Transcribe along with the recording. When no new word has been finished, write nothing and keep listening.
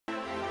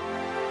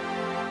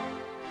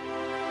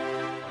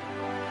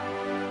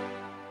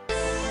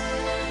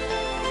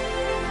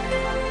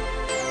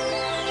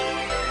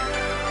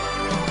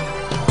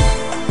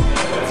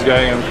How's it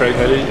going? I'm Craig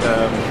Haley.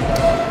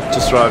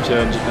 Just arrived here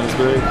in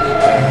Johannesburg.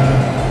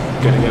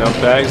 Going to get our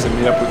bags and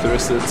meet up with the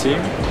rest of the team.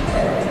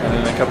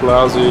 And in a couple of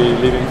hours we're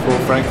leaving for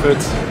Frankfurt.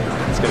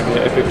 It's going to be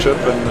an epic trip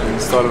and the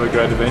start of a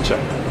great adventure.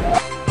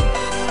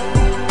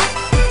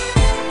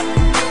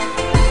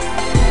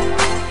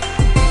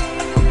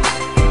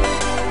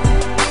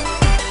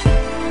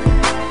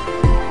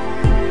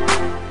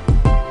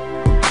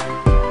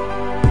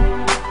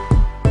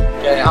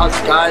 How's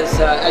it, guys?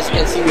 As you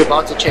can see, we're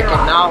about to check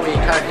in now. We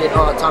currently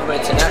are at Tambo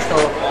International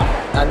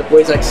and the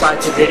boys are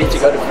excited, ready to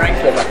go to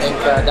Frankfurt. I think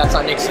that's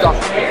our next stop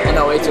on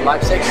our way to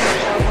Leipzig.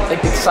 I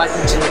think the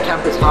excitement in the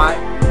camp is high.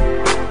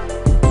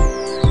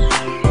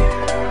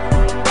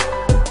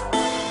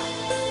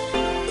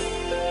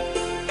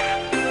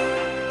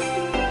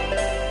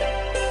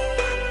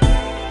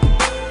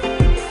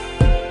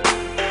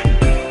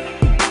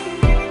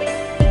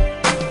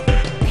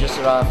 We just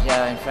arrived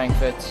here in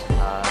Frankfurt.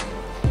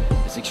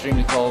 It's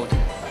extremely cold.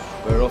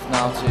 We're off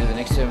now to the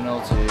next terminal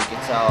to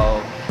get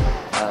our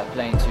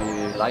plane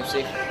to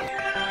Leipzig.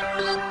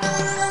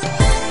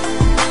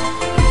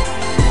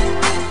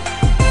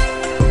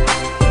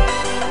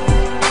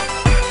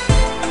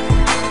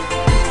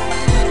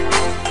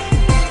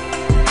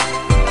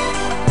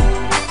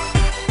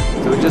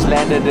 So we just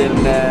landed in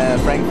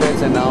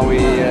Frankfurt and now we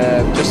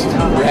just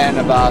ran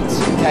about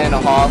a K and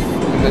a half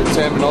in the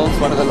terminal. It's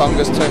one of the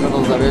longest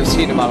terminals I've ever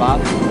seen in my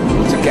life.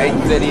 To gate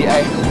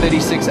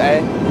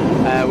 36A.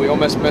 We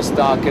almost missed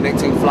our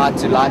connecting flight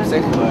to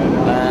Leipzig.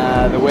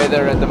 The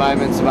weather at the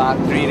moment is about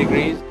 3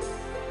 degrees.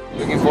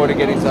 Looking forward to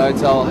getting to the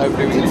hotel.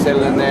 Hopefully we can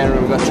settle in there,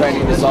 and we've got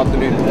training this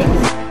afternoon.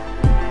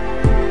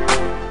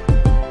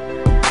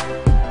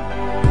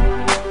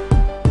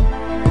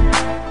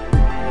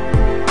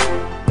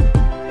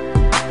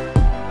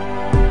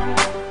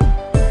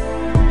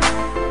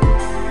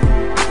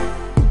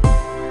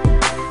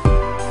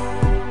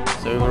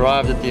 We've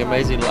arrived at the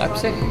amazing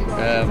Leipzig.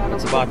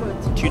 It's about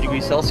 2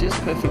 degrees Celsius,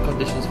 perfect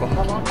conditions for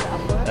hockey.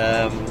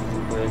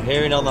 We're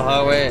hearing on the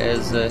highway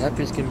as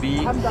happy as can be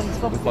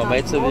with my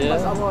mates over here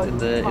in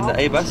the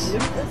A-bus.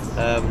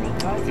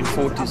 Looking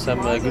forward to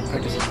some good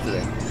practices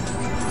today.